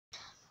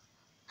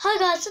Hi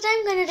guys, today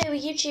I'm going to do a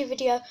YouTube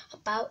video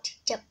about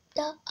diep.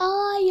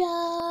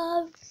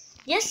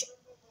 Yes,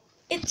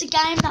 it's a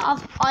game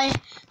that I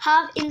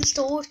have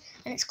installed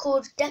and it's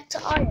called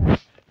diep.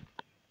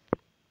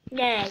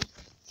 Yay.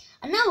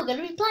 And now we're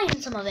going to be playing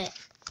some of it.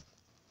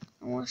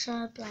 And what should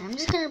I play? I'm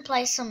just going to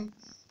play some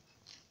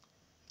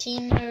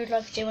team mode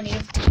like I do on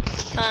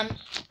YouTube.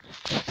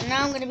 And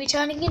now I'm going to be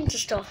turning into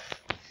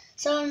stuff.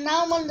 So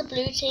now I'm on the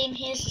blue team.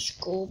 Here's the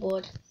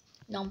scoreboard.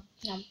 Nom,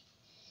 nom.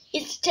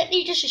 It's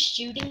technically just a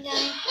shooting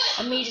game,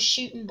 and me just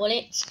shooting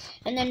bullets,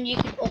 and then you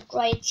can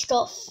upgrade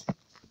stuff.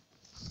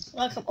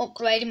 Like I'm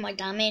upgrading my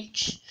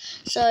damage,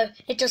 so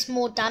it does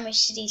more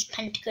damage to these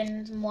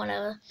pentagons and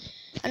whatever.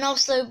 And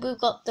also we've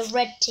got the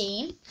red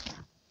team.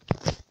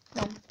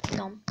 Nom,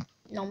 nom,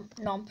 nom,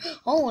 nom.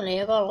 Holy,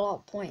 I got a lot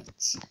of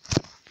points.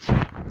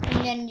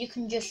 And then you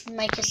can just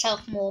make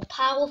yourself more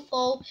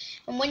powerful,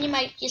 and when you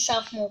make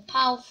yourself more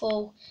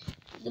powerful,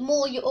 the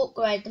more you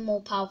upgrade, the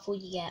more powerful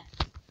you get.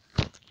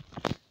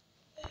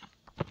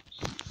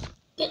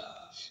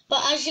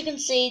 But as you can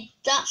see,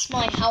 that's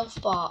my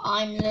health bar.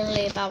 I'm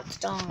literally about to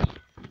die.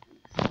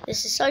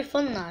 This is so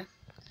fun though.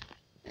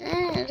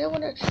 I don't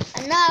want to.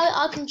 And now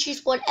I can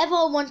choose whatever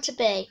I want to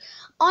be.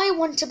 I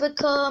want to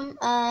become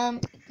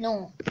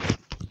ignore.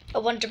 I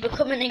want to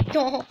become an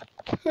ignore.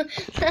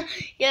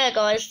 Yeah,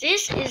 guys,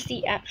 this is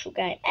the actual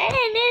game.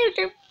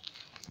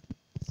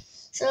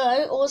 So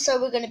also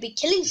we're going to be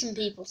killing some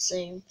people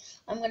soon.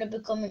 I'm going to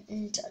become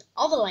an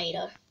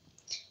ovulator.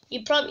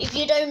 If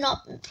you do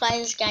not play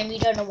this game, you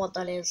don't know what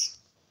that is.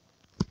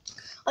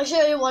 I'll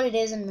show you what it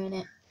is in a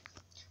minute.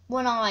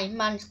 When I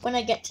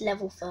get to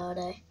level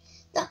 30.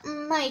 That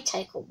may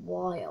take a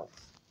while.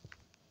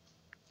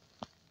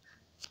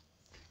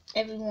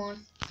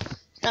 Everyone,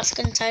 that's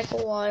gonna take a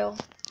while.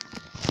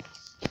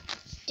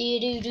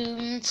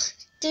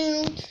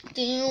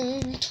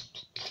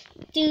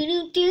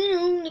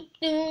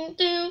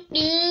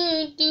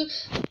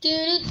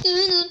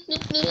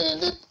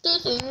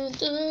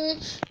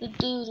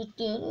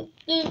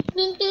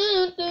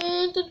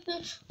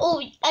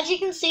 Oh, as you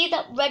can see,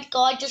 that red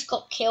guy just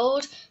got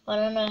killed. I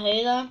don't know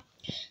who though.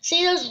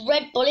 See those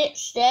red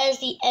bullets? There's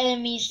the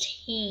enemy's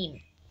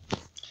team.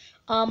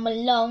 I'm a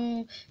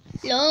long,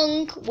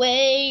 long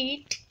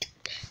way.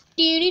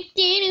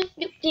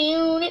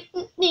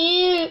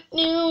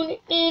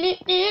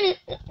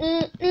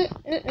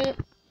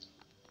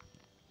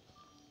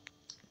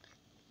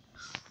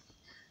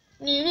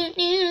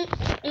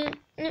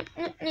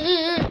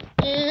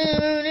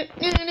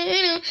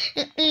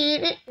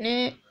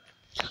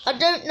 I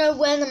don't know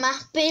where the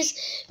map is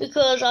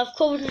because I've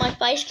covered my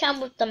face cam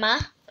with the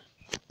map.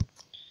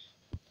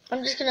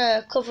 I'm just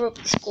gonna cover up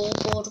the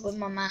scoreboard with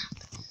my map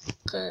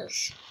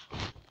because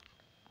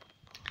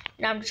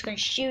now I'm just gonna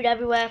shoot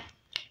everywhere.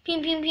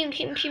 Pum, pum, pum,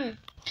 pum, pum.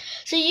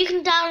 So you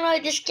can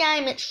download this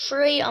game. It's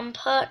free on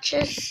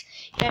purchase.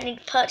 You don't need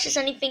to purchase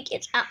anything.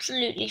 It's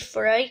absolutely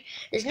free.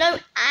 There's no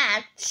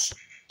ads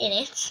in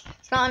it.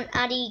 It's not an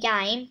addy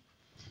game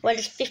where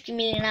there's 50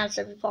 million ads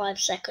every 5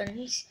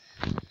 seconds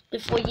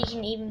before you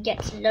can even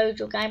get to load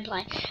your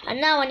gameplay. And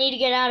now I need to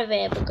get out of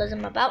here because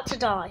I'm about to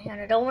die and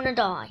I don't want to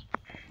die.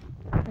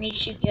 I need to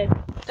shoot you.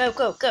 Go,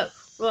 go, go.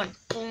 Run.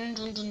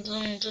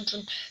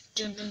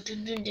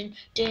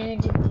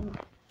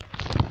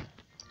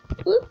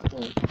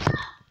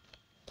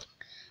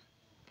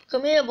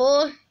 Come here,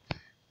 boy.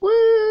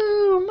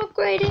 Woo! I'm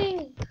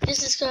upgrading.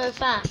 This is so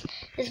fast.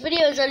 This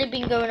video has only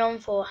been going on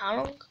for how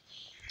long?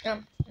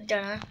 I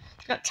don't know.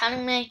 It's not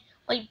telling me.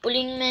 Why are you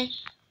bullying me?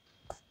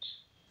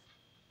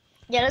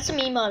 Yeah, that's a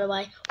meme, by the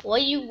way. Why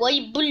you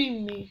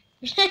bullying me?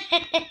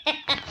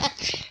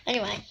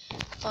 Anyway,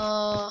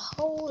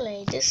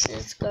 holy, this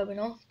is going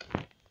up.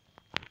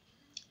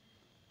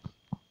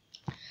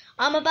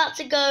 I'm about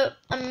to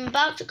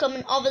come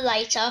an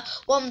ovulator.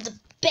 One of the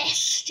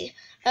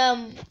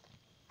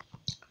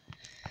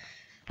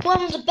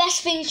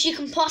best things you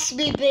can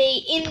possibly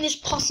be in this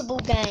possible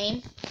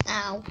game.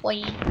 Ow, why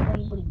you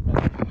bullying me?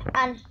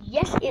 And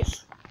yes,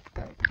 it's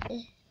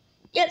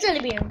only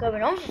been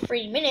going on for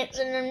 3 minutes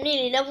and I'm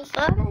nearly level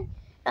 30.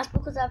 That's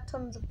because I have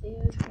tons of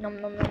food. Nom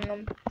nom nom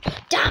nom.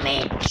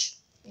 Damage!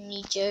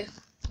 Need you.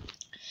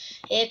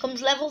 Here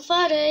comes level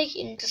 30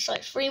 in just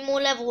like 3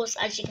 more levels,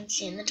 as you can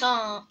see in the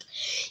top.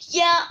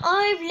 Yeah,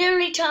 I've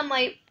literally turned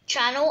my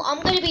channel.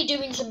 I'm going to be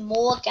doing some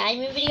more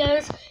gaming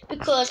videos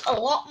because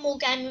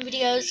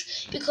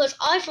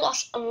I've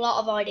lost a lot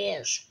of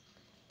ideas.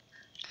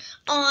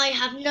 I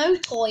have no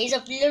toys.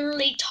 I've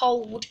literally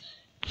told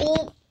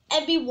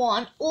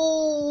everyone,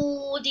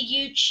 all the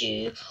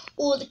YouTube,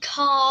 all the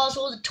cars,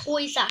 all the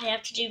toys that I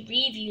have to do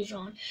reviews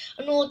on,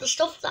 and all the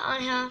stuff that I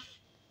have,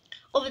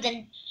 other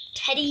than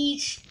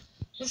teddies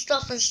and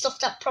stuff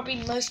that probably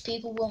most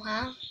people will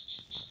have.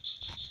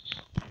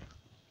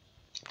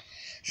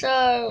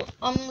 So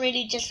I'm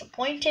really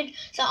disappointed.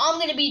 So I'm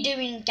going to be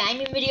doing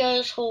gaming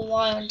videos for a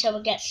while until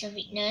I get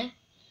something new.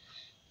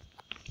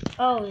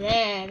 Oh,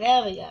 there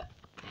we go.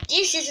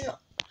 This is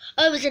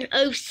it's an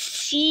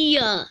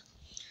overseer.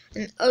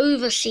 An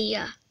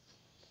overseer.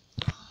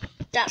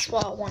 That's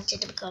what I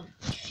wanted to become.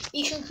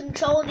 You can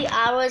control the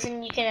arrows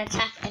and you can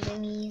attack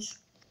enemies.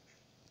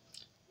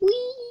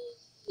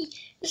 Whee!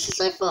 This is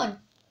so fun.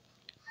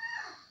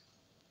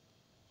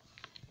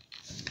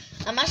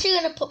 I'm actually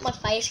going to put my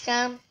face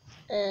cam.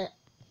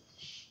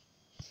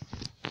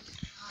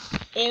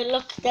 Here,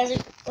 look, there's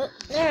a... no,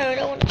 I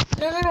don't want...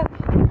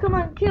 No. Come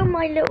on, kill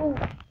my little...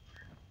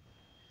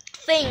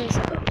 things.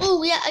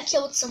 Oh, yeah, I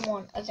killed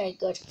someone. Okay,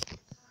 good.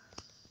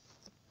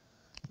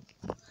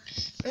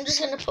 I'm just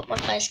going to put my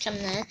face cam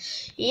there.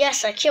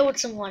 Yes, I killed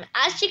someone.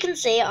 As you can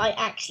see, I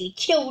actually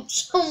killed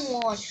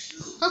someone.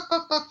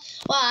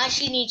 Well, I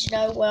actually need to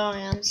know where I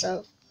am,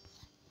 so...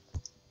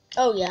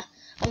 Oh, yeah.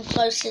 I'm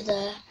close to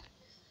there.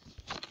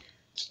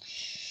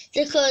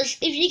 Because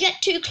if you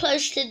get too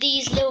close to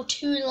these little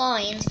 2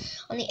 lines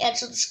on the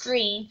edge of the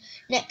screen,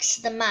 next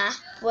to the map,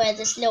 where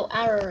this little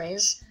arrow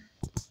is...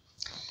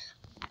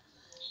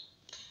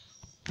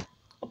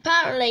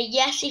 Apparently,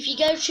 yes, if you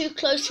go too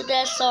close to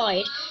their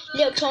side,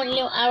 little tiny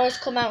little arrows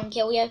come out and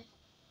kill you.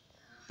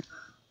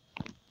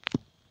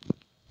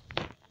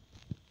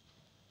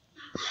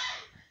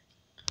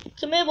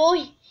 Come here,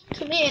 boy.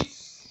 Come here.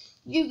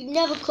 You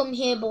never come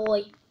here,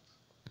 boy.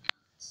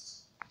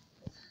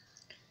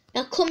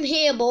 Now come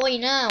here, boy,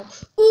 now.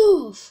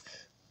 Oof.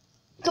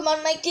 Come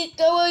on, make it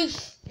go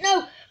oof.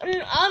 No,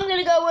 I'm going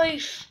to go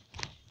oof.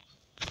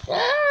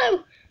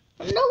 No,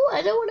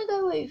 I don't want to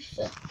go oof.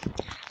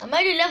 I'm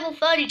only level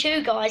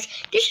 32, guys.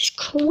 This is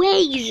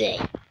crazy.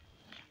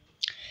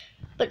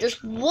 But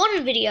there's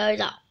one video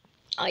that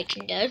I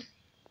can do.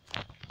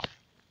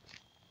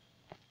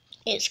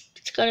 It's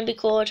going to be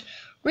called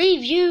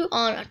Review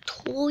on a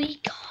Toy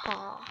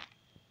Car.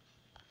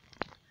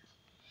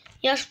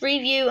 Yes,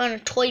 review on a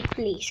toy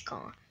police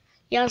car.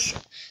 Yes,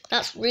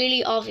 that's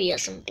really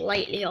obvious and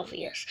blatantly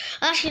obvious.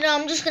 Actually, no,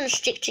 I'm just going to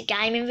stick to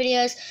gaming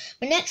videos.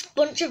 My next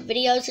bunch of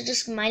videos are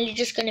just mainly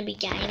just going to be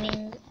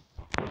gaming.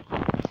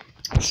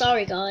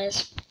 Sorry,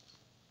 guys.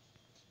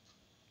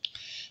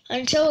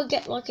 Until I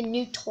get like a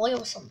new toy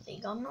or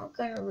something, I'm not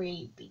going to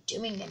really be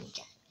doing any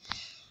game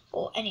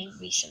or any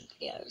recent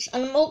videos.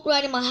 And I'm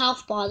upgrading my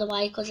health, by the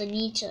way, because I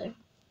need to.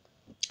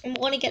 I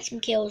want to get some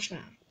kills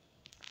now.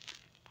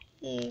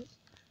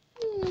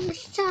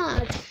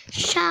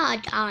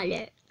 Sad,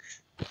 Alex.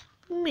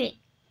 Anyway,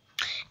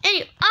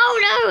 oh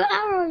no,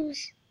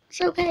 arrows.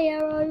 It's okay,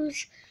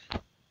 arrows.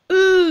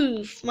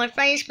 Oof, my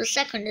frames per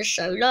second is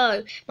so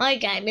low. My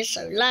game is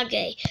so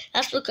laggy.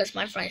 That's because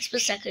my frames per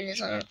second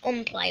is on an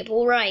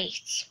unplayable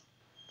rate.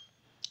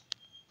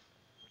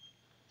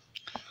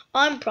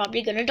 I'm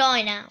probably gonna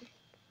die now.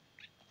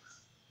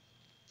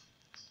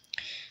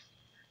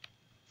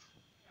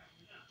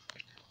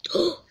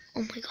 Oh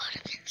my god,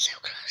 I'm getting so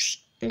close.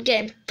 I'm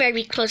getting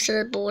very close to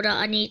the border.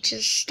 I need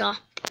to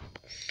stop.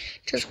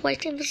 Just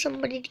waiting for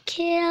somebody to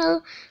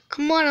kill.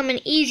 Come on, I'm an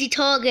easy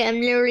target. I'm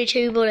literally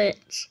 2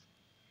 bullets.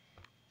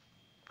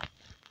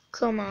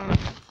 Come on.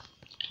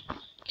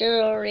 Do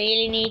I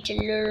really need to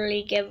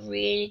literally get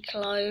really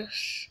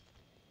close?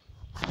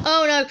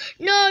 Oh no,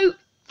 no!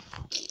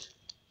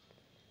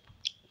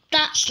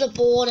 That's the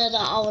border that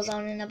I was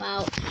on and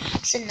about.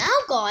 So now,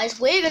 guys,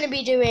 we're going to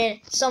be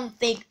doing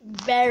something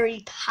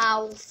very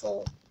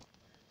powerful.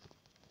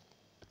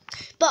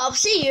 But I'll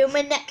see you in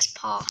my next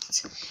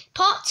part.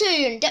 Part 2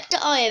 in diep,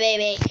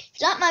 baby.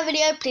 If you like my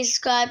video, please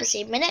subscribe and see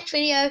you in my next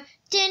video.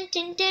 Din,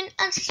 din, din,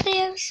 and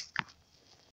spears.